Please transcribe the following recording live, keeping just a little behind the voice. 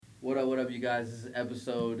What up, you guys? This is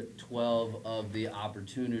episode 12 of the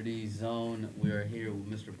Opportunity Zone. We are here with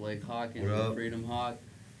Mr. Blake Hawkins What with up? Freedom Hawk.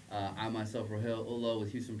 I myself, Rahel Ulo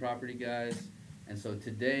with Houston Property Guys. And so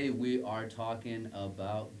today we are talking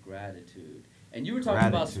about gratitude. And you were talking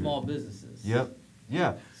about Gratitude. small businesses. Yep.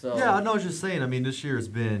 Yeah. So, Yeah, I know. I was just saying. I mean, this year has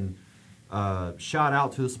been shout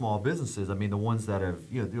out to the small businesses. I mean, the ones that have,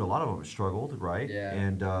 dude, a lot of them have struggled, right? yeah.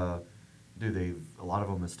 And dude, a lot of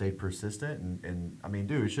them have stayed persistent, and I mean,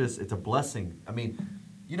 dude, it's a blessing. I mean,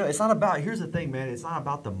 it's not about. Here's the thing, man. It's not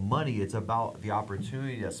about the money. It's about the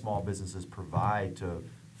opportunity that small businesses provide to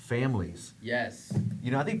families. Yes.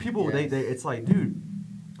 I think people Yes. it's like, dude,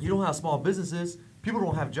 you don't have small businesses, people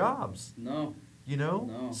don't have jobs. No.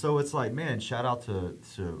 No. So it's like, man, shout out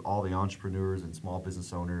to all the entrepreneurs and small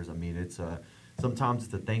business owners. I mean, sometimes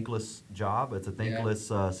it's a thankless job, it's a thankless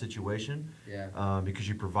situation, Yeah. because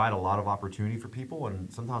you provide a lot of opportunity for people,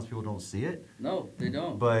 and sometimes people don't see it, No, they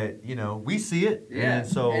don't. but we see it. Yeah. And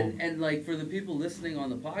so and like for the people listening on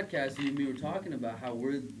the podcast, you and me were talking about how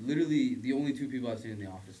we're literally the only two people I've seen in the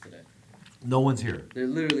office today. no one's here. There's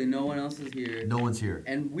literally no one else is here. No one's here.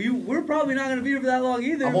 And we're probably not gonna be here for that long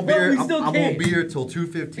either. I'm gonna but be here. we still I'm came. gonna be here till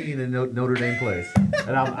 2:15 in Notre Dame place,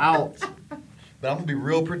 and I'm out. But I'm gonna be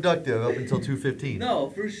real productive up until 2:15. No,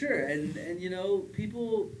 for sure. And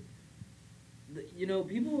people,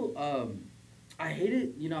 people. I hate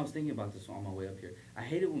it. I was thinking about this on my way up here. I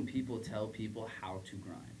hate it when people tell people how to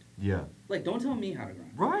grind. Yeah. Like, don't tell me how to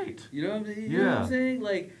grind. Right. You know what I'm saying?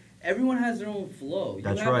 Like, everyone has their own flow. You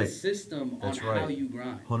That's have right. a system That's on right. how you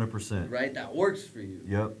grind. 100%. Right? That works for you.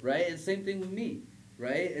 Yep. Right? And same thing with me.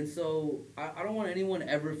 Right? And so I don't want anyone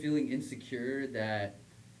ever feeling insecure that,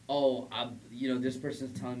 this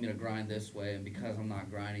person's telling me to grind this way, and because I'm not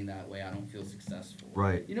grinding that way, I don't feel successful.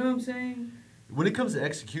 Right. You know what I'm saying? When it comes to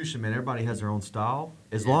execution, man, everybody has their own style.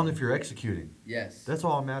 As Yeah. long as you're executing, Yes. that's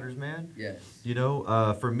all that matters, man. Yes.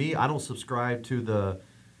 For me, I don't subscribe to the,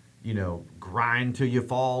 grind till you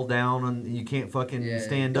fall down and you can't fucking Yeah.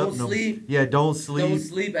 stand Don't up. sleep. Yeah, don't sleep. Don't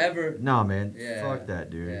sleep ever. Nah, man. Yeah. Fuck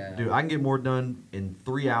that, dude. Yeah. Dude, I can get more done in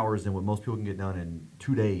 3 hours than what most people can get done in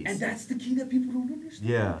 2 days. And that's the key that people don't understand.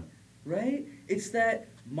 Yeah. Right? It's that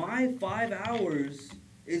my 5 hours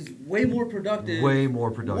is way more productive. Way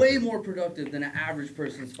more productive. Way more productive than an average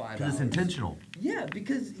person's 5 hours. Because it's intentional. Yeah,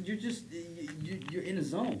 because you're just you're in a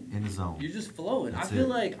zone. In the zone. You're just flowing. That's I feel it.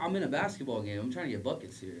 like I'm in a basketball game. I'm trying to get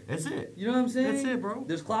buckets here. That's it. You know what I'm saying? That's it, bro.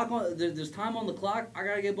 There's there's time on the clock. I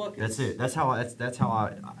gotta get buckets. That's it. That's how it's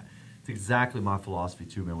exactly my philosophy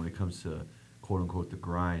too, man, when it comes to quote unquote the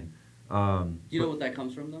grind. You know what that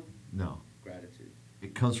comes from though? No. Gratitude.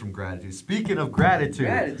 It comes from gratitude. Speaking of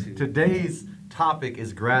gratitude, today's topic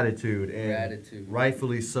is gratitude, and Gratitude.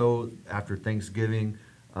 rightfully so after Thanksgiving.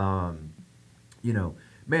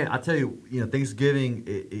 Man, I tell you, Thanksgiving,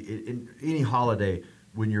 in any holiday,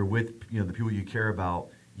 when you're with the people you care about,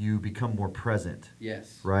 you become more present,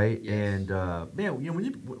 Yes. right? Yes. And man,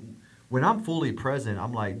 when I'm fully present,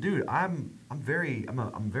 I'm like, dude, I'm very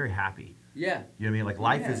happy. Yeah. You know what I mean? Like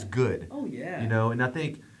life is good. Oh yeah. And I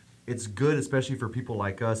think it's good, especially for people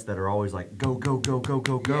like us that are always like, go, go, go, go,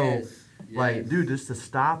 go, go. Yes. Like, Yes. dude, just to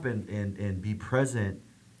stop and be present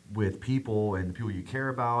with people and the people you care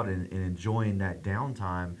about and enjoying that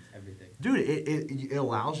downtime. Everything. Dude, it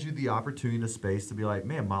allows you the opportunity and the space to be like,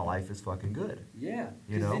 man, my life is fucking good. Yeah.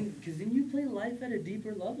 You Because then you play life at a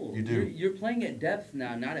deeper level. You do. You're playing at depth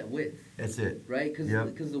now, not at width. That's it. Right? Because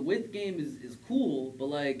Yep. the width game is cool,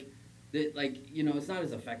 but it's not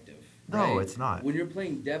as effective. No, right? it's not. When you're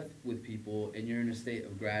playing depth with people and you're in a state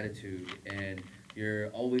of gratitude and you're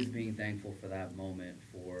always being thankful for that moment,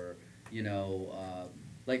 for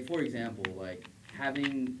for example, like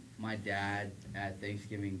having my dad at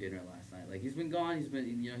Thanksgiving dinner last night. Like he's been gone. He's been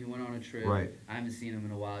he went on a trip. Right. I haven't seen him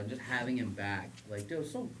in a while. And just having him back, like dude,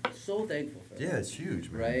 so thankful for that. Yeah, it's huge,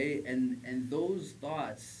 man. Right? And those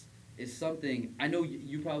thoughts is something I know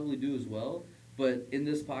you probably do as well. But in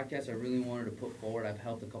this podcast, I really wanted to put forward. I've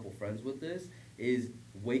helped a couple friends with this. Is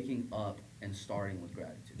waking up and starting with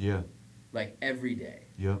gratitude. Yeah. Like every day.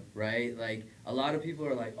 Yep. Right? Like a lot of people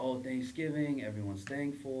are like, oh, Thanksgiving, everyone's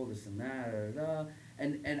thankful, this and that, da, da, da.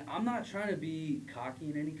 And I'm not trying to be cocky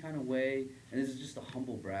in any kind of way, and this is just a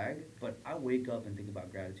humble brag, but I wake up and think about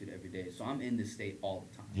gratitude every day. So I'm in this state all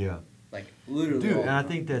the time. Yeah. Like literally. Dude, all and the I time.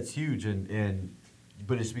 think that's huge,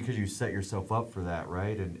 but it's because you set yourself up for that,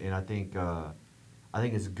 right? And I think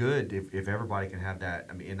it's good if everybody can have that.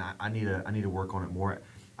 I mean, and I need to work on it more.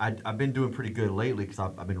 I've been doing pretty good lately because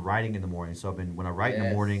I've been writing in the morning. So when I write in the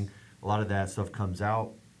Yes. morning, a lot of that stuff comes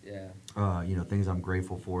out. Yeah. Things I'm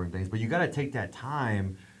grateful for and things. But you got to take that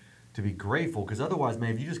time to be grateful, because otherwise,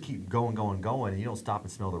 man, if you just keep going, and you don't stop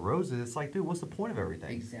and smell the roses, it's like, dude, what's the point of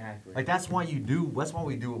everything? Exactly. Like that's why we do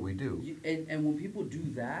what we do. And when people do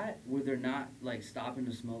that, where they're not like stopping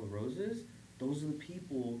to smell the roses, those are the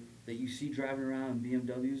people that you see driving around in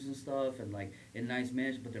BMWs and stuff, and like in nice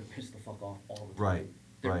mansions, but they're pissed the fuck off all the time. Right.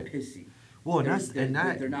 They're Right. pissy. Well, and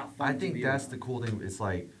They're not fun I to think be that's around. the cool thing. It's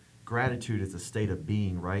like gratitude is a state of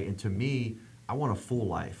being, right? And to me, I want a full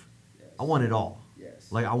life. Yes. I want it all.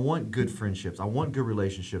 Yes. Like I want good friendships. I want good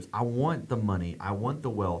relationships. I want the money. I want the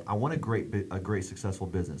wealth. I want a great successful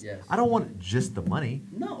business. Yes. I don't want just the money.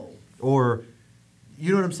 No. Or you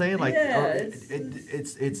know what I'm saying? Like Yeah, or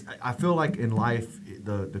it's I feel like in life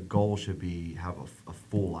the goal should be have a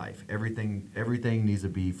full life. Everything needs to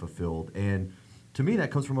be fulfilled. And to me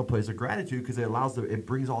that comes from a place of gratitude because it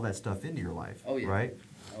brings all that stuff into your life. Oh, yeah. Right?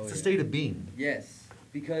 Oh, It's a yeah. state of being. Yes,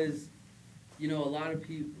 because a lot of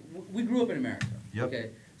people. We grew up in America. Yep. Okay,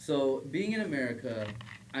 so being in America,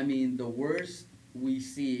 I mean, the worst we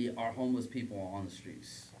see are homeless people on the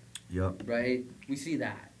streets. Yep. Right? We see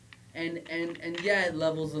that. And yeah, it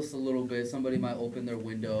levels us a little bit. Somebody might open their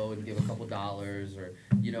window and give a couple dollars, or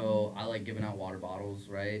I like giving out water bottles,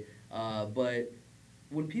 right? But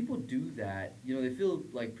when people do that, they feel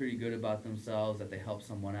like pretty good about themselves that they help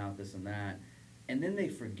someone out, this and that, and then they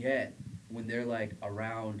forget when they're like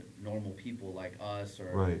around normal people like us,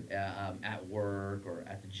 or Right. At work or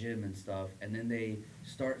at the gym and stuff, and then they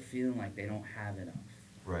start feeling like they don't have enough.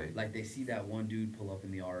 Right. Like they see that one dude pull up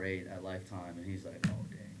in the R8 at Lifetime, and he's like, "Oh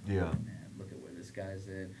dang, Yeah. man, look at where this guy's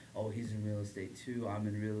in. Oh, he's in real estate too. I'm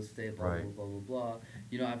in real estate. Blah Right. blah blah blah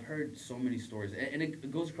blah." I've heard so many stories, and it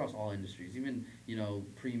goes across all industries. Even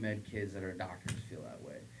pre-med kids that are doctors feel that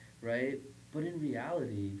way, right? But in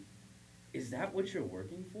reality, is that what you're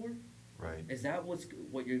working for? Right. Is that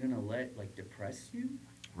what you're gonna let like depress you?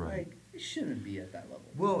 Right. Like it shouldn't be at that level.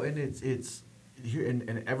 Well, and it's here,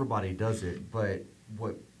 and everybody does it, but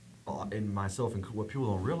what, and myself and what people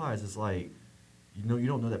don't realize is like, you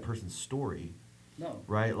don't know that person's story, No.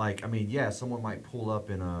 right? Like, I mean, yeah, someone might pull up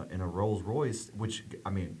in a Rolls Royce, which I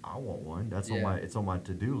mean, I want one. That's Yeah. it's on my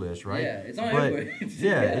to-do list, right? Yeah, it's on But everybody.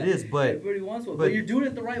 yeah, it is, but everybody wants one, but- but you're doing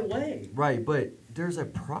it the right way. right, but there's a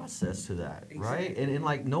process to that, right? Exactly. And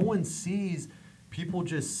like no one sees, people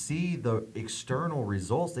just see the external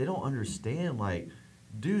results. They don't understand like,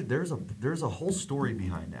 dude, there's a whole story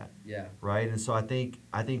behind that. Yeah. Right. And so I think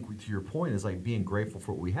to your point is like being grateful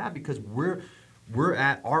for what we have, because we're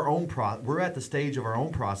at our own we're at the stage of our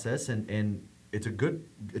own process, and it's a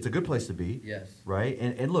good place to be. Yes. Right.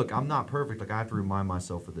 And look, I'm not perfect. Like I have to remind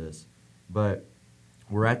myself of this, but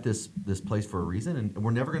we're at this place for a reason, and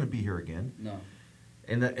we're never going to be here again. No.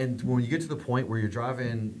 And when you get to the point where you're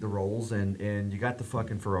driving the Rolls and you got the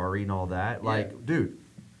fucking Ferrari and all that, like, Yeah. dude,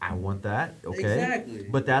 I want that, okay? Exactly.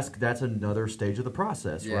 But that's another stage of the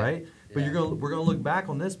process, Yeah. right? But Yeah. we're gonna look back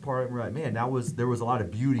on this part and we're like, man, there was a lot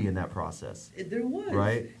of beauty in that process. There was.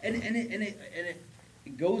 Right. And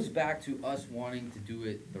it goes back to us wanting to do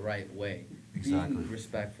it the right way. Exactly. Being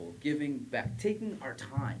respectful, giving back, taking our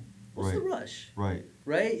time. What's the Right. rush? Right.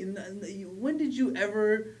 Right? When did you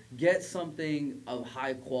ever get something of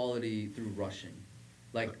high quality through rushing?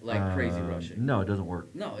 Like crazy rushing? No, it doesn't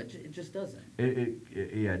work. No, it just doesn't.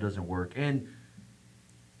 Yeah, it doesn't work. And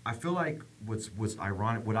I feel like what's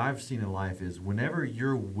ironic, what I've seen in life is whenever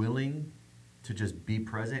you're willing to just be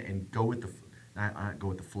present and go with not go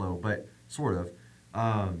with the flow, but sort of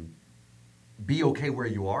be okay where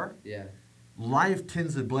you are, Yeah. life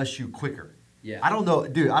tends to bless you quicker. Yeah. I don't know,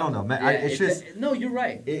 dude. I don't know, man. Yeah, It's just no, you're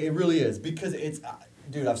right. it really is, because it's,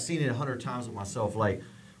 dude, I've seen it 100 times with myself. Like,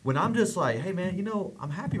 when I'm just like, hey, man, I'm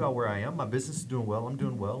happy about where I am. My business is doing well. I'm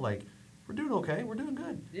doing well. Like, we're doing okay. We're doing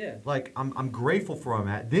good. Yeah. Like, I'm grateful for where I'm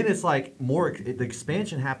at. Then it's like the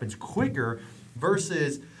expansion happens quicker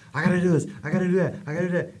versus, I got to do this. I got to do that. I got to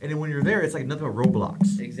do that. And then when you're there, it's like nothing but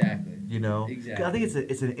roadblocks. Exactly. Exactly. I think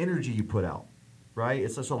it's an energy you put out, right?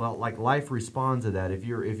 It's just like life responds to that. If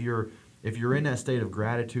you're in that state of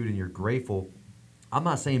gratitude and you're grateful, I'm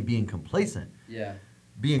not saying being complacent. Yeah.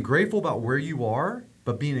 Being grateful about where you are,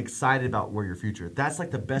 but being excited about where your future. That's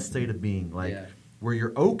like the best state of being, like Yeah. where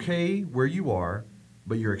you're okay where you are,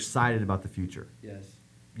 but you're excited about the future. Yes.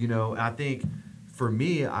 And I think for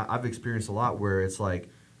me, I've experienced a lot where it's like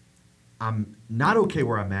I'm not okay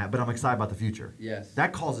where I'm at, but I'm excited about the future. Yes.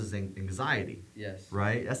 That causes anxiety, Yes.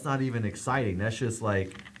 right? That's not even exciting. That's just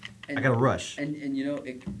like, And, I gotta rush. And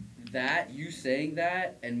that you saying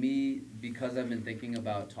that, and me, because I've been thinking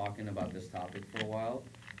about talking about this topic for a while,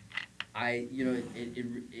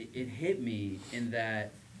 it hit me in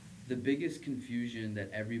that the biggest confusion that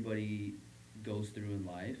everybody goes through in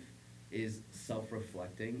life is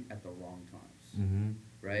self-reflecting at the wrong times, Mm-hmm.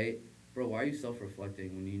 right? Bro, why are you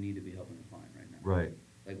self-reflecting when you need to be helping a client right now? Right.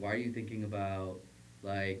 Like, why are you thinking about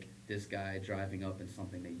like this guy driving up in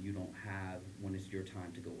something that you don't have when it's your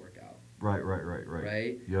time to go work out, Right. Right. Right. Right.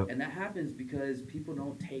 right? Yep. And that happens because people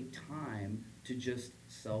don't take time to just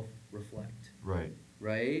self-reflect, Right.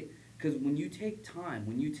 right? Because when you take time,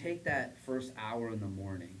 when you take that first hour in the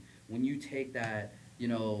morning, when you take that,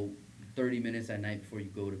 30 minutes at night before you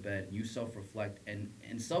go to bed, you self-reflect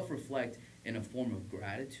and self-reflect in a form of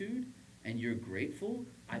gratitude, and you're grateful,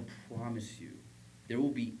 I promise you, there will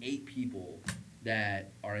be 8 people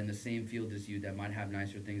that are in the same field as you that might have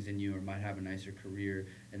nicer things than you or might have a nicer career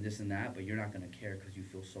and this and that, but you're not going to care because you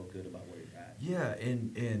feel so good about where you're at. Yeah,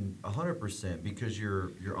 and 100% because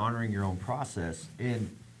you're honoring your own process, and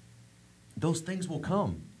those things will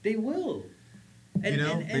come. They will. You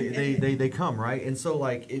know, they come, right? And so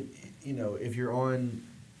like if you're on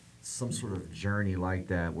some sort of journey like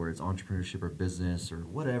that where it's entrepreneurship or business or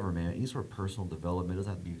whatever, man, any sort of personal development, it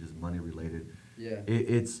doesn't have to be just money related. Yeah.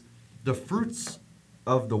 It's the fruits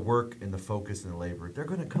of the work and the focus and the labor, they're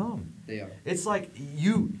gonna come. They are. It's like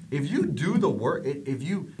if you do the work,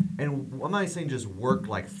 and I'm not saying just work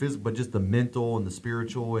like physical, but just the mental and the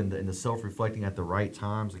spiritual and the self-reflecting at the right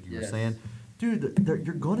times, like you were Yes. saying, dude,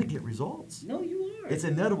 you're gonna get results. No, you are. It's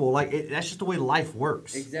inevitable. Like that's just the way life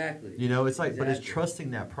works. Exactly. You know, it's like, but it's Exactly.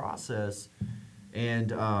 trusting that process, and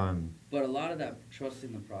But a lot of that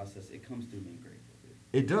trusting the process, it comes through being grateful, dude.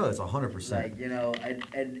 it does 100%. Like,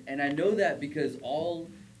 and I know that because all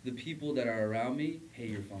the people that are around me, hey,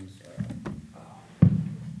 your phone's,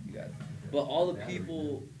 you got it. But all the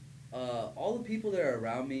people that are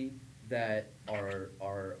around me that are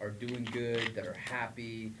doing good, that are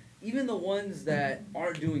happy, even the ones that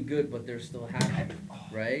aren't doing good but they're still happy,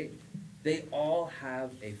 right? They all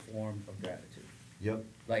have a form of gratitude. Yep.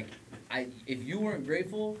 Like, if you weren't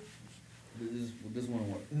grateful, this wouldn't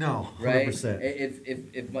work. No, Right? 100%.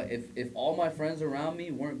 If all my friends around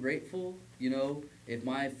me weren't grateful, if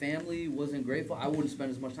my family wasn't grateful, I wouldn't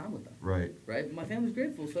spend as much time with them. Right. Right? But my family's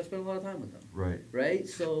grateful, so I spend a lot of time with them. Right. Right?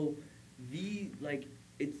 So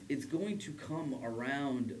it's going to come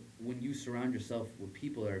around when you surround yourself with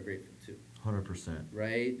people that are grateful too. 100%.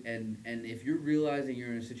 Right? And if you're realizing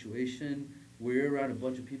you're in a situation where you're around a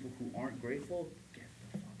bunch of people who aren't grateful, get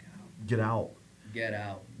the fuck out. Get out. Get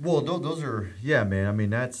out. Well, those are, yeah, man. I mean,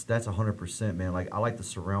 that's 100%, man. Like I like to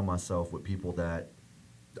surround myself with people that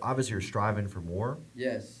obviously are striving for more,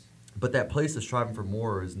 Yes. but that place of striving for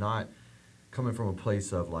more is not coming from a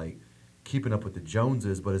place of like keeping up with the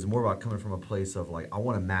Joneses, but it's more about coming from a place of like I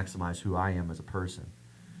want to maximize who I am as a person,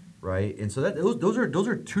 right? And so that those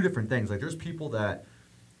are two different things. Like there's people that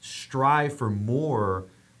strive for more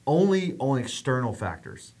only on external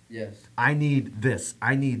factors. Yes. I need this.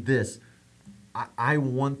 I need this. I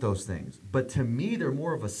want those things. But to me, they're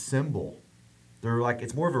more of a symbol. They're like,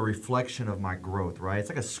 it's more of a reflection of my growth, right? It's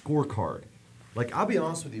like a scorecard. Like, I'll be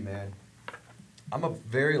honest with you, man. I'm a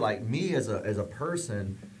very, like, me as a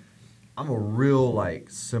person, I'm a real, like,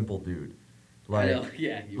 simple dude. Like, I know,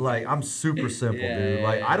 yeah. like I'm super simple, Yeah, dude. yeah,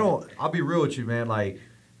 Like, yeah. I'll be real with you, man. Like,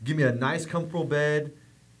 give me a nice, comfortable bed,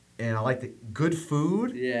 and I like the good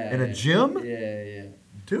food, Yeah. and a gym. Yeah, yeah.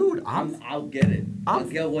 Dude, I'll get it. I'll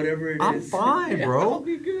get whatever it is. I'm fine, Yeah, bro. I'll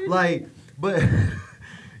be good. Like, but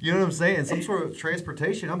you know what I'm saying? Some sort of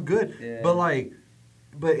transportation, I'm good. Yeah.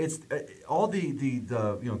 But it's all the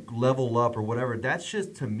level up or whatever. That's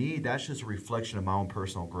just to me. That's just a reflection of my own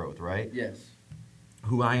personal growth, right? Yes.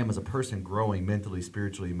 Who I am as a person, growing mentally,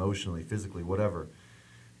 spiritually, emotionally, physically, whatever.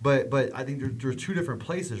 But I think there's two different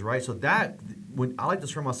places, right? So that when I like to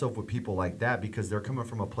surround myself with people like that because they're coming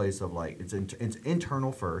from a place of like it's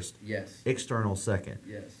internal first, Yes. external second.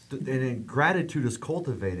 Yes. And then gratitude is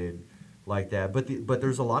cultivated like that. But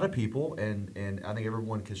there's a lot of people, and I think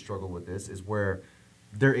everyone can struggle with this, is where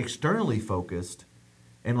they're externally focused,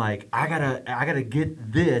 and like I gotta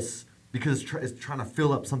get this because it's trying to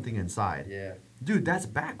fill up something inside. Yeah. Dude, that's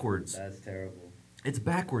backwards. That's terrible. It's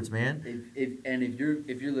backwards, man.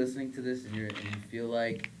 If you're listening to this and you feel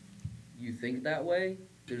like you think that way,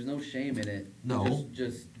 there's no shame in it. No.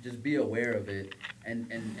 Just be aware of it and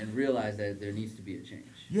realize that there needs to be a change.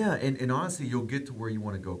 Yeah, and honestly, you'll get to where you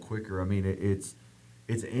want to go quicker. I mean, it's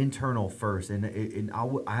internal first, and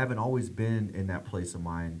I haven't always been in that place of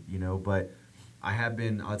mind, but I have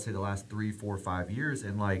been. I'd say the last 3, 4, 5 years,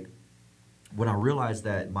 and like when I realized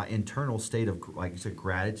that my internal state of, like you said,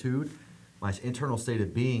 gratitude, my internal state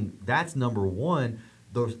of being, that's number one.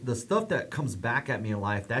 The stuff that comes back at me in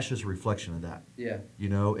life, that's just a reflection of that. Yeah.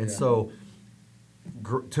 And Yeah. so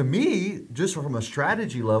to me, just from a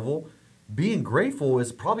strategy level, being grateful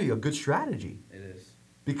is probably a good strategy. It is.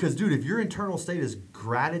 Because, dude, if your internal state is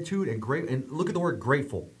gratitude and great, and look at the word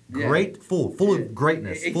grateful, Yeah. grateful, full of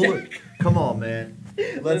greatness, full of. Exactly. Come on, man.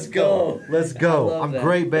 Let's go. Let's I go. love I'm that.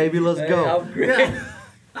 great, baby. Let's Hey, go. I'm great.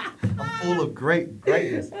 I'm full of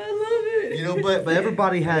greatness. I love it. You know, but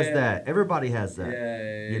everybody has Yeah. that. Everybody has that.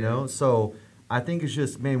 Yeah. You know, so I think it's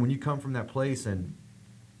just, man, when you come from that place, and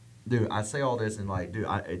dude, I say all this and like, dude,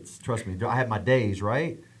 it's trust me, dude, I have my days,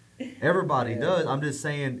 right? Everybody Yeah. does. I'm just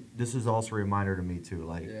saying, this is also a reminder to me too.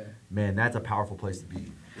 Like, Yeah. man, that's a powerful place to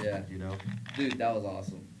be. Yeah. You know. Dude, that was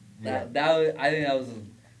awesome. Yeah. That was, I think that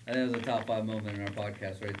was a top 5 moment in our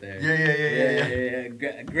podcast right there.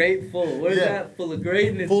 Yeah. Grateful. What is Yeah. that? Full of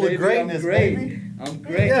greatness. Full of baby. greatness, I'm great. baby. I'm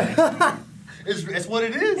great. Yeah. it's what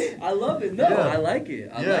it is. I love it. No, Yeah. I like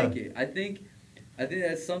it. I Yeah. like it. I think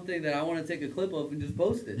that's something that I want to take a clip of and just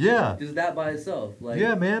post it. Yeah. Just that by itself. Like,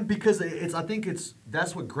 Yeah, man, because I think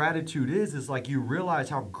that's what gratitude is like you realize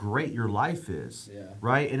how great your life is. Yeah.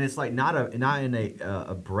 Right? And it's like not in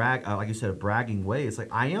a brag, like you said, a bragging way. It's like,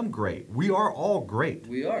 I am great. We are all great.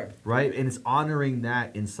 We are. Right? And it's honoring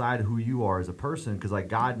that inside who you are as a person, because like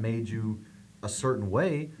God made you a certain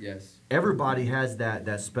way. Yes. Everybody has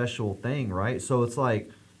that special thing, right? So it's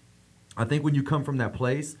like, I think when you come from that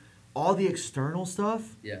place, all the external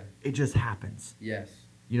stuff, Yeah. it just happens. Yes.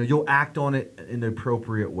 You know, you'll act on it in the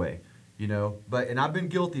appropriate way, you know? And I've been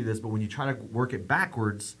guilty of this, but when you try to work it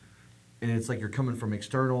backwards, and it's like you're coming from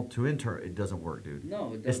external to internal, it doesn't work, dude.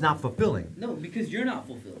 No, it doesn't. It's not fulfilling. No, because you're not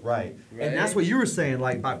fulfilled. Right. Right? And that's what you were saying,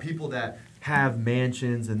 like, by people that have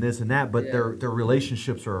mansions and this and that, but Yeah. their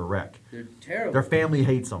relationships are a wreck. They're terrible. Their family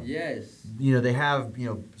hates them. Yes. You know, they have,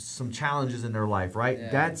 some challenges in their life, right?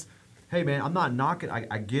 Yeah. Hey, man, I'm not knocking.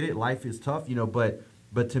 I get it. Life is tough,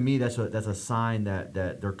 but to me, that's a sign that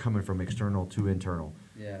they're coming from external to internal.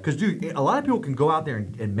 Yeah. Because, dude, a lot of people can go out there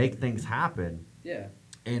and make things happen Yeah.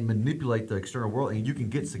 and manipulate the external world, and you can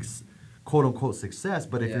get quote unquote success.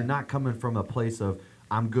 But if Yeah. you're not coming from a place of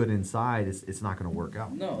I'm good inside, it's not going to work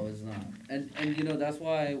out. No, it's not. And that's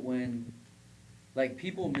why when like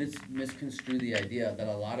people misconstrue the idea that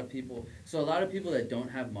a lot of people that don't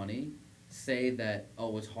have money say that,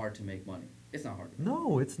 oh, it's hard to make money. It's not hard to make money.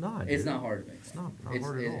 No, it's not. It's dude. not hard to make It's money. not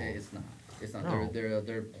hard at all. It's not. It's not. No.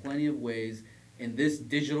 There are plenty of ways in this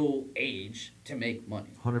digital age to make money.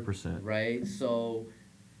 100%. Right? So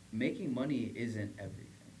making money isn't everything.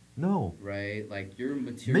 No. Right? Like your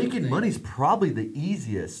material Making things- money's probably the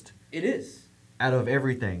easiest It is. out of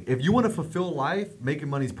everything. If you want to fulfill life, making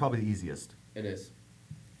money is probably the easiest. It is.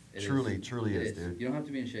 It Truly is. is, It dude. You don't have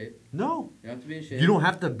to be in shape. No. You don't have to be in shape. You don't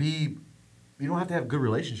have to be. You don't have to have good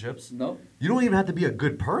relationships. No. You don't even have to be a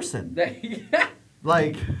good person. Yeah.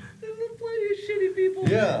 Like, There's plenty of shitty people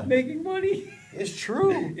Yeah. making money. it's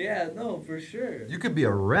true. Yeah, no, for sure. You could be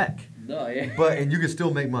a wreck, No, yeah. and you can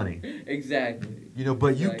still make money. Exactly. You know,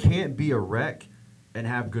 but you Exactly. can't be a wreck and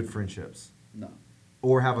have good friendships, No.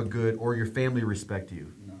 or your family respect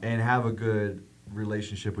you, No. and have a good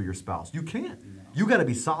relationship with your spouse. You can't. No. You got to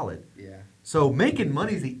be solid. Yeah. So making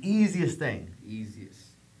money is the easiest thing. Easiest.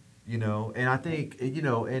 And I think,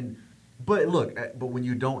 but look, but when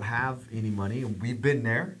you don't have any money, and we've been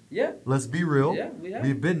there, Yeah. let's be real. Yeah, we have.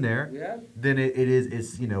 We've been there. We have. Then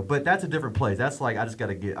it's but that's a different place. That's like, I just got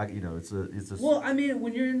to get, it's a. Well, I mean,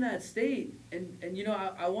 when you're in that state, and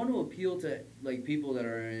I want to appeal to like people that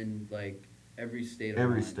are in like every state. Of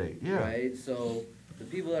Every mind, state, yeah. Right. So the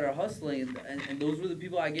people that are hustling, and those were the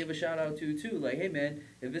people I gave a shout out to too. Like, hey man,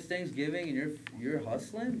 if it's Thanksgiving and you're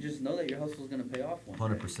hustling, just know that your hustle is gonna pay off one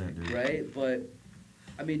day. 100%, dude. Right. But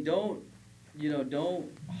I mean, don't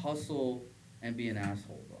hustle and be an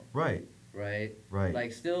asshole though. Right. Right. Right.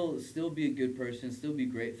 Like still be a good person, still be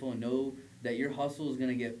grateful, and know that your hustle is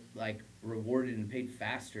gonna get like rewarded and paid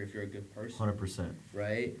faster if you're a good person. 100%.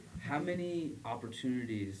 Right? How many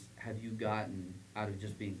opportunities have you gotten out of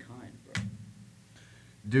just being kind, bro?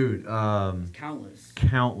 Dude, Countless.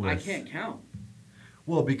 countless. I can't count.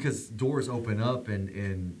 Well, because doors open up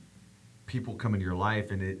and people come into your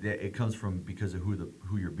life, and it comes from because of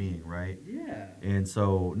who you're being, right? Yeah. And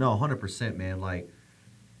so, no, 100%, man. Like,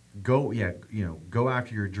 go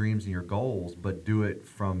after your dreams and your goals, but do it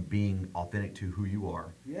from being authentic to who you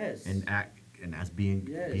are, Yes. and that's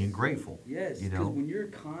being grateful. Yes. You Because know, when you're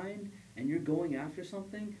kind and you're going after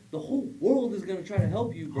something, the whole world is gonna try to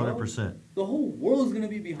help you, bro. 100%. The whole world is gonna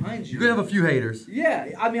be behind you. You're gonna have a few haters. Yeah,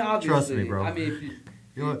 I mean, obviously. Trust me, bro. I mean, if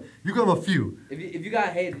You're gonna have a few. if you got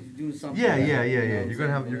haters, you're doing something. Yeah. right, you know You're what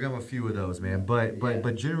gonna I'm have saying? a few of those, man. Yeah.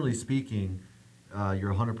 But generally speaking,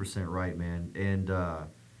 you're 100% right, man. And I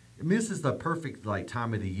mean, this is the perfect like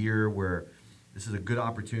time of the year where This is a good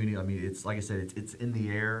opportunity. I mean, it's like I said, it's in the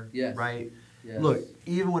air, Yes. right? Yes. Look,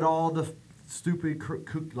 even with all the stupid,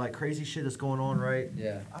 like crazy shit that's going on, right?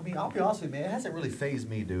 Yeah. I mean, I'll be honest with you, man. It hasn't really phased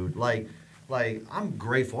me, dude. Like I'm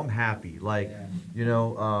grateful. I'm happy. Like, Yeah. you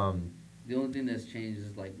know, The only thing that's changed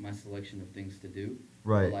is like my selection of things to do.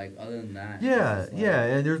 right. But like other than that, Yeah, it's just, like, yeah,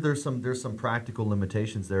 and there's some practical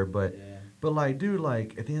limitations there, but yeah. like, dude,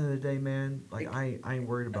 like at the end of the day, man, like It- I ain't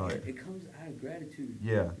worried about Again, it. it comes out of gratitude.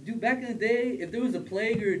 Yeah, Dude, back in the day, if there was a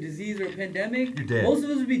plague or a disease or a pandemic, you're dead. most of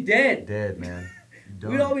us would be dead. Dead, man.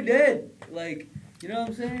 You're We'd done. all be dead. Like, you know what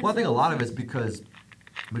I'm saying? Well, I think a So lot of it's just- because,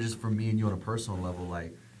 but just for me and you on a personal level,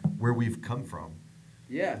 like where we've come from.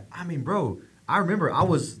 Yeah. I mean, bro, I remember I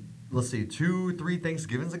was, let's see, 2, 3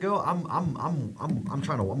 Thanksgivings ago.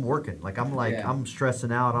 I'm working. Like Yeah. I'm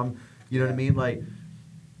stressing out. You know what I Yeah. mean? Like,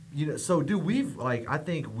 so dude, I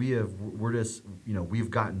think we're just, we've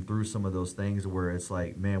gotten through some of those things where it's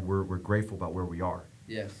like, man, we're grateful about where we are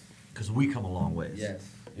Yes. because we come a long ways. Yes.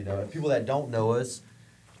 And people that don't know us,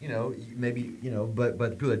 maybe, but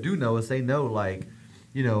people that do know us, they know, like,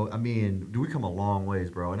 I mean, do we come a long ways,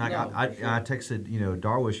 bro? And No, I for sure. texted,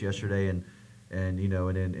 Darwish yesterday, and then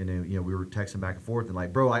we were texting back and forth, and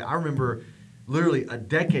like, bro, I remember literally a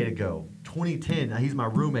decade ago, 2010. He's my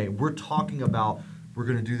roommate. We're talking about we're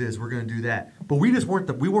gonna do this, we're gonna do that, but we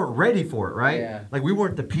weren't ready for it, right? Yeah. Like we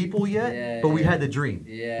weren't the people yet, Yeah, but we yeah. had the dream.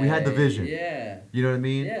 Yeah. We had the vision. Yeah. You know what I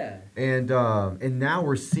mean? Yeah. And now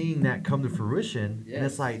we're seeing that come to fruition. And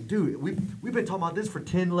it's Yes. like, dude, we've been talking about this for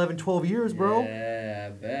 10, 11, 12 years, bro. Yeah,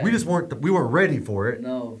 I bet. We just we weren't ready for it.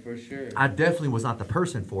 No, for sure. I definitely was not the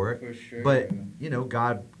person for it. For sure. But,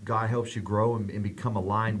 God helps you grow and become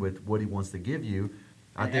aligned with what he wants to give you.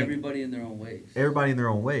 I And think everybody in their own ways. everybody in their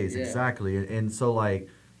own ways, Yeah. exactly. And so like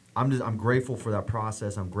I'm grateful for that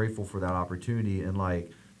process. I'm grateful for that opportunity, and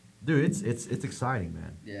like, dude, it's exciting,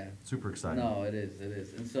 man. Yeah. Super exciting. No, it is. It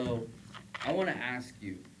is. And so I want to ask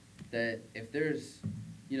you that if there's,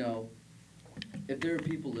 if there are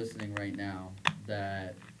people listening right now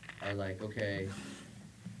that are like, okay,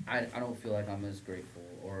 I don't feel like I'm as grateful,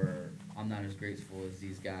 or I'm not as grateful as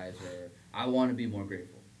these guys, or I want to be more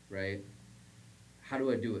grateful, right? How do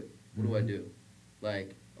I do it? What do I Mhm. do?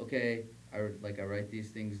 Like, okay, I write these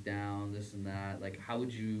things down, this and that. Like, how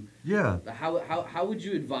would you Yeah. how would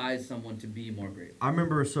you advise someone to be more grateful? I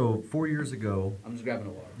remember, so 4 years ago. I'm just grabbing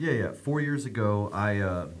a water. Yeah. 4 years ago,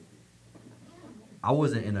 I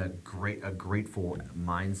wasn't in a grateful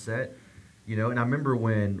mindset, and I remember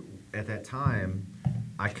when at that time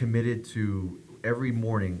I committed to every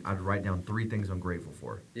morning I'd write down 3 things I'm grateful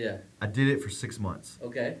for. Yeah. I did it for 6 months,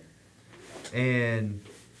 Okay. and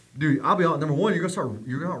dude, I'll be honest. Number one,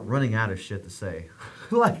 you're not running out of shit to say,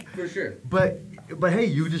 like. For sure. But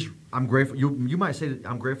hey, I'm grateful. You might say that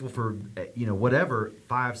I'm grateful for whatever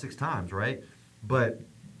 5, 6 times, right? But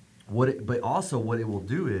also what it will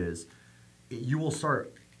do is you will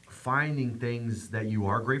start finding things that you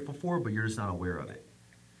are grateful for, but you're just not aware of it,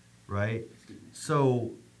 right?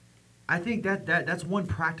 So I think that's one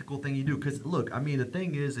practical thing you do. Because look, I mean, the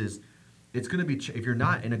thing is it's going to be, if you're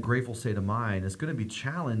not in a grateful state of mind, it's going to be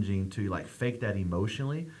challenging to like fake that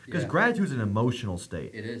emotionally, because Yeah. gratitude is an emotional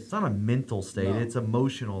state. It is. It's not a mental state. No. It's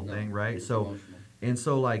emotional No, thing, right? it's So emotional. and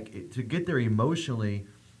so like to get there emotionally,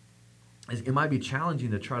 it might be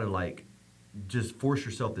challenging to try to like just force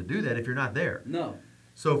yourself to do that if you're not there. No.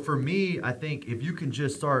 So for me, I think if you can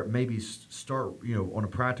just start on a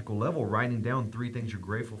practical level, writing down 3 things you're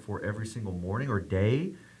grateful for every single morning or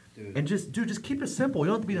day, Dude. and just keep it simple. You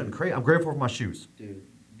don't have to be nothing crazy. I'm grateful for my shoes. Dude.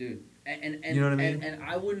 And You know what I mean? And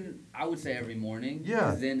I would say every morning. Yeah.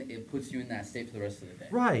 Because then it puts you in that state for the rest of the day.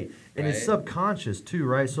 Right. And it's Right? subconscious too,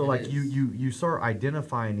 right? So It like is. you start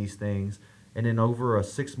identifying these things, and then over a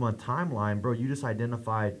 6-month timeline, bro, you just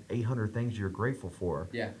identified 800 things you're grateful for.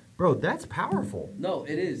 Yeah. Bro, that's powerful. No,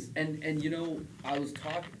 it is. And I was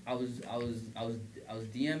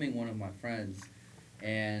DMing one of my friends,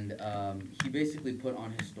 and he basically put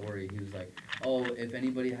on his story, he was like, oh, if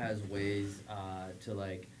anybody has ways to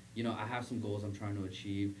like, I have some goals I'm trying to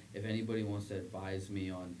achieve. If anybody wants to advise me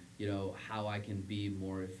on, how I can be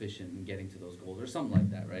more efficient in getting to those goals or something like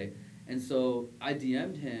that, right? And so I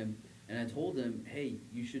DM'd him and I told him, hey,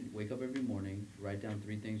 you should wake up every morning, write down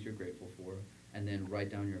 3 things you're grateful for, and then write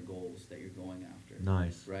down your goals that you're going after.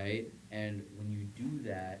 Nice. Right? And when you do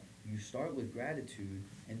that, you start with gratitude,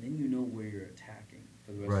 and then you know where you're attacking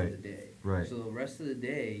for the rest Right. of the day. Right. So the rest of the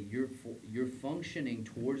day, you're functioning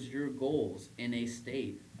towards your goals in a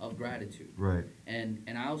state of gratitude. Right. And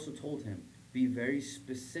I also told him, be very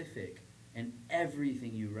specific in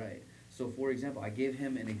everything you write. So for example, I gave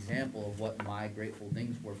him an example of what my grateful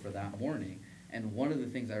things were for that morning. And one of the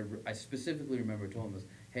things I specifically remember told him was,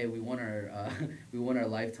 "Hey, we won our we won our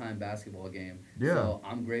lifetime basketball game. Yeah. So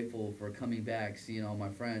I'm grateful for coming back, seeing all my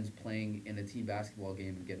friends playing in a team basketball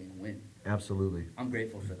game and getting a win. Absolutely. I'm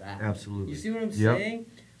grateful for that. Absolutely. You see what I'm Yep. saying?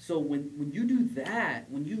 So when you do that,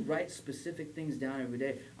 when you write specific things down every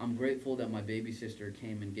day, I'm grateful that my baby sister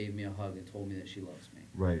came and gave me a hug and told me that she loves me.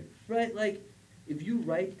 Right. Right? Like, if you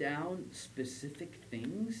write down specific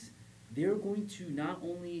things, they're going to not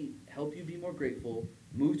only help you be more grateful,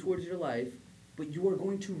 move towards your life, but you are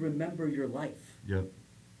going to remember your life. Yep.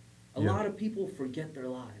 A Yeah. lot of people forget their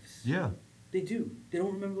lives. Yeah. They do. They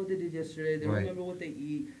don't remember what they did yesterday. They don't Right. remember what they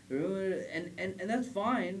eat. They don't remember, and that's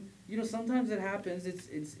fine. You know, sometimes it happens.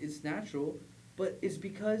 It's natural, but it's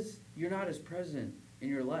because you're not as present in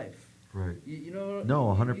your life. Right. You know. No,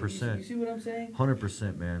 you- 100%. You see what I'm saying?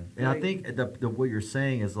 100%, man. And I Like- think the what you're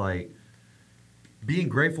saying is like being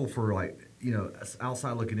grateful for, like, you know,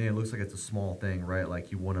 outside looking in, it looks like it's a small thing, right?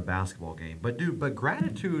 Like you won a basketball game. But dude,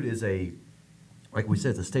 gratitude is like we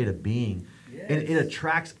said, it's a state of being. And it Yes.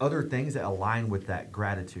 attracts other things that align with that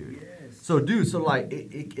gratitude. Yes. So dude, so like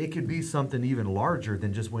it could be something even larger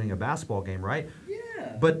than just winning a basketball game, right?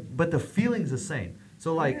 Yeah. But the feeling's the same.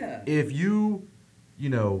 So like Yeah. if you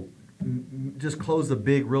know, just closed a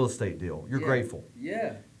big real estate deal, you're Yeah. grateful.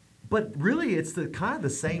 Yeah. But really, it's the kind of the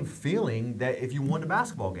same feeling that if you won a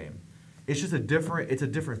basketball game. It's just a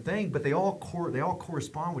different thing, but they all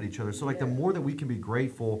correspond with each other. So like the Yeah. more that we can be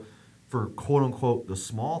grateful for quote unquote the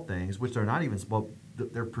small things, which are not even small,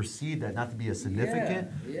 they're perceived that not to be as significant.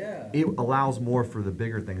 Yeah. It allows more for the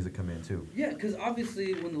bigger things to come in too. Yeah, because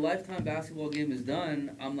obviously when the lifetime basketball game is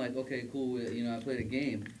done, I'm like, okay, cool. You know, I played a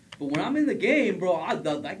game. But when I'm in the game, bro,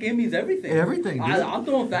 that game means everything. Everything, dude. I'm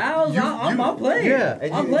throwing fouls. You- I'm playing. Yeah,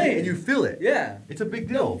 and I'm you, playing. and you feel it. Yeah. It's a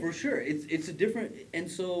big No, deal. for sure. It's a different. And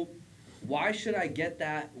so, why should I get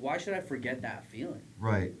that? Why should I forget that feeling?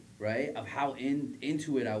 Right, Right, of how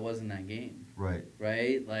into it I was in that game. right.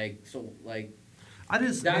 Right, like so, like I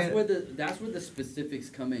just that's where the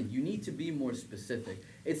specifics come in. You need to be more specific.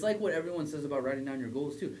 It's like what everyone says about writing down your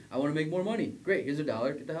goals too. I want to make more money. Great, here's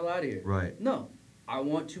 $1. Get the hell out of here. Right. No, I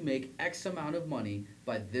want to make X amount of money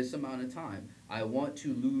by this amount of time. I want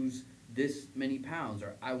to lose this many pounds,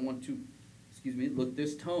 or I want to, look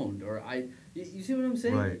this toned, or you see what I'm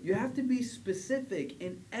saying? Right. You have to be specific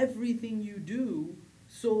in everything you do,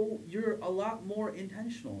 so you're a lot more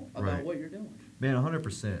intentional about Right. what you're doing. Man,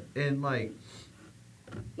 100%. And like,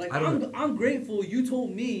 Like I don't I'm grateful you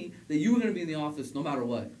told me that you were gonna be in the office no matter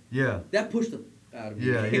what. yeah. That pushed the out of me.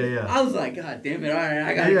 Yeah. I was like, God damn it! All right,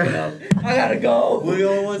 I gotta Yeah. go. I gotta go. We're the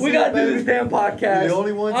only ones we here, gotta do baby. this damn podcast. We're the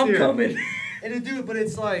only ones I'm here. coming. And dude, but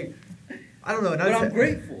it's like, I don't know. But I'm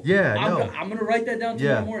grateful. Yeah, I'm, no. I'm gonna write that down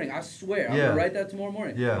tomorrow Yeah. morning. I swear. I'm Yeah. gonna write that tomorrow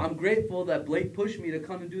morning. Yeah. I'm grateful that Blake pushed me to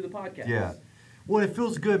come and do the podcast. Yeah. Well, it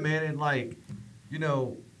feels good, man. And like, you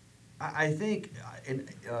know, I think, and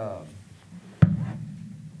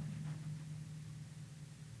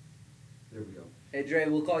there we go. Hey Dre,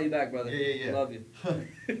 we'll call you back, brother. Yeah. Love you.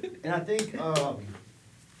 And I think,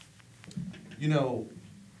 you know,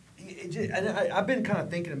 and I've been kind of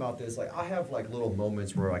thinking about this. Like, I have like little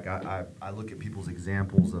moments where like I look at people's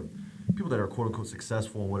examples of people that are quote unquote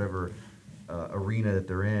successful in whatever arena that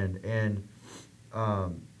they're in, and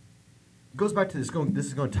it goes back to this. This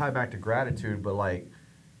is going to tie back to gratitude, but like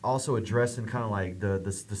also addressing kind of like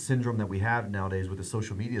the syndrome that we have nowadays with the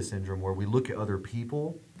social media syndrome, where we look at other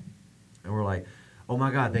people and we're like, oh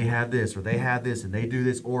my God, they have this, or they have this, and they do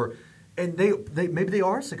this, or and they maybe they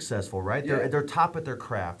are successful, right? Yeah. They're top at their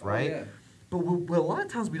craft, right? Oh, yeah. But a lot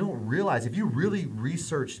of times we don't realize, if you really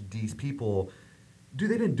research these people,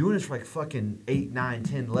 dude, they've been doing this for like fucking 8, 9,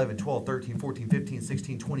 10, 11, 12, 13, 14, 15,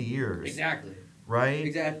 16, 20 years. Exactly. Right?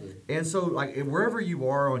 Exactly. And so, like, wherever you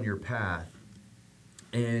are on your path,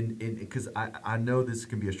 and because I know this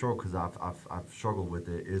can be a struggle, because I've struggled with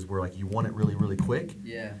it, is where like you want it really, really quick.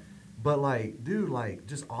 Yeah. But like, dude, like,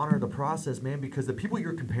 just honor the process, man, because the people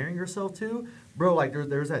you're comparing yourself to, bro, like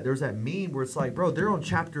there's that meme where it's like, bro, they're on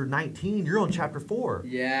chapter 19, you're on chapter 4.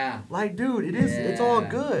 Yeah. Like, dude, it's all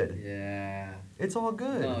good. Yeah. It's all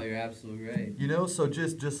good. No, you're absolutely right. You know, so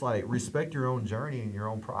just like respect your own journey and your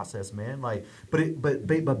own process, man. Like,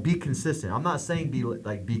 but be consistent. I'm not saying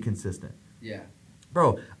be consistent, Yeah.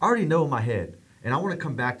 bro. I already know in my head. And I want to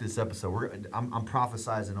come back to this episode. I'm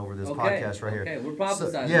prophesizing over this podcast right here. Okay, we're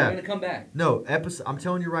prophesizing. So, yeah. We're gonna come back. No, episode. I'm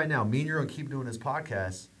telling you right now, me and you're gonna keep doing this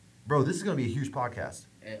podcast, bro. This is gonna be a huge podcast.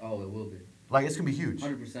 Oh, it will be. Like, it's gonna be huge.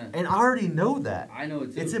 100%. And I already know that. I know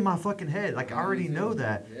it too. It's in my fucking head. Like, I already know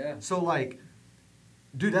that. Yeah. So like,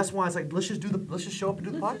 dude, that's why it's like, let's just show up and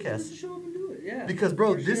do the podcast. Let's just show up and do it. Yeah. Because,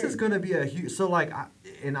 bro, For this sure. is gonna be a huge. So like,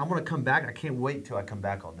 and I'm gonna come back. I can't wait till I come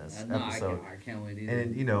back on this No, episode. I can't wait either.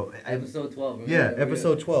 And Episode 12.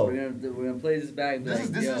 episode 12. We're gonna play this back. This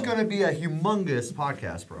is gonna be a humongous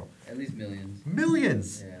podcast, bro. At least millions.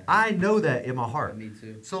 Millions. Yeah. I know that in my heart. Me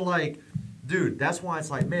too. So like, dude, that's why it's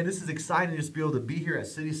like, man, this is exciting just to be able to be here at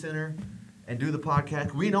City Center and do the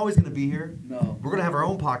podcast. We ain't always gonna be here. No. We're gonna have our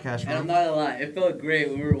own podcast And I'm room. not gonna lie, it felt great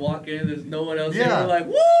when we were walking in. There's no one else Yeah. here. We're like,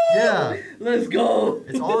 woo! Yeah. Let's go.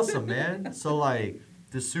 It's awesome, man. So like,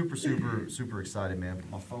 just super excited, man.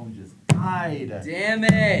 My phone just died. Damn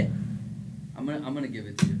it! I'm gonna give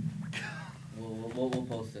it to you. We'll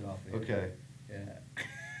post it off here. Okay. Yeah.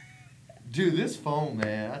 Dude, this phone,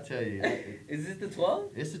 man, I tell you. Is this the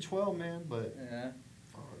 12? It's the 12, man, but Yeah.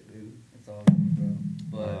 fuck, dude. It's all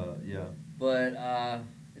good, bro. But Yeah. But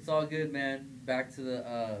it's all good, man. Back to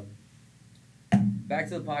the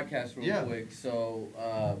podcast real Yeah. quick. So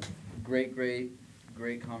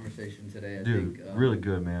great conversation today. I Dude, think, really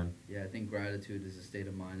good, man. Yeah, I think gratitude is a state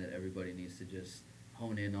of mind that everybody needs to just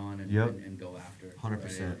hone in on and, Yep. and go after.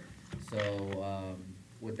 100%. Right? So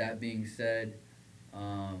with that being said,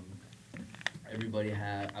 everybody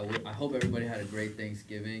I hope everybody had a great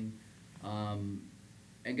Thanksgiving.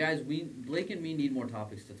 And guys, Blake and me need more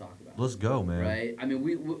topics to talk about. Let's go, man. Right? I mean,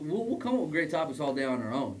 we'll come up with great topics all day on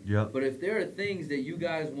our own. Yep. But if there are things that you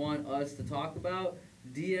guys want us to talk about,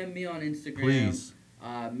 DM me on Instagram. Please.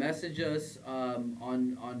 Message us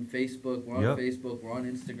on Facebook. We're on Yep. Facebook. We're on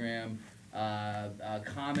Instagram.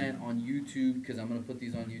 Comment on YouTube, because I'm going to put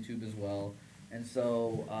these on YouTube as well. And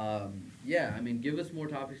so, yeah, I mean, give us more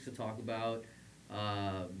topics to talk about.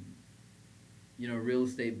 Real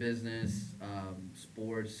estate, business,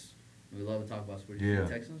 sports. We love to talk about sports. You Yeah. see the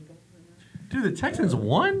Texans, bro? Dude, the Texans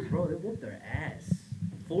won? Bro, they whooped their ass.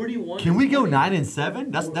 41. Can we go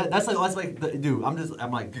 9-7? That's dude.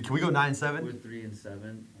 I'm like, can we go We're 9-7?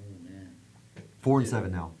 3-7. Oh man.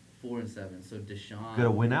 4-7 now. 4-7. So Deshaun.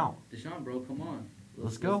 Gotta win out. Deshaun, bro, come on.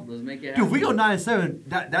 Let's go. Let's make it Dude, if we happen. go 9-7,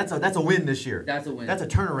 that's a win this year. That's a win. That's a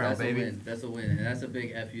turnaround, That's baby. A win. That's a win, and that's a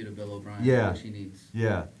big fu to Bill O'Brien. Yeah. Which he needs.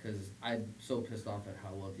 Yeah. Because I'm so pissed off at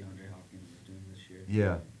how well DeAndre Hopkins is doing this year.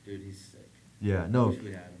 Yeah. Dude, he's sick. Yeah. No. Wish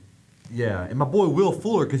we had him. Yeah, and my boy Will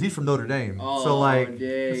Fuller, because he's from Notre Dame. Oh, so like,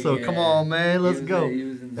 dang, so yeah. come on, man, let's go. He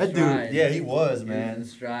was in That stride. dude, yeah, he was, He man. was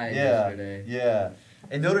in stride Yeah, yesterday. yeah.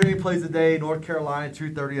 And Notre Dame plays today, North Carolina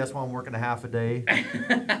 2:30. That's why I'm working a half a day.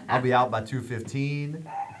 I'll be out by 2:15.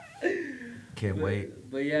 Can't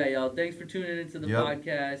wait. But yeah, y'all, thanks for tuning into the Yep.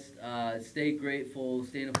 podcast. Stay grateful.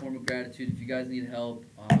 Stay in a form of gratitude. If you guys need help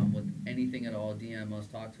with anything at all, DM us,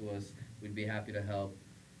 talk to us. We'd be happy to help.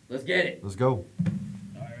 Let's get it. Let's go.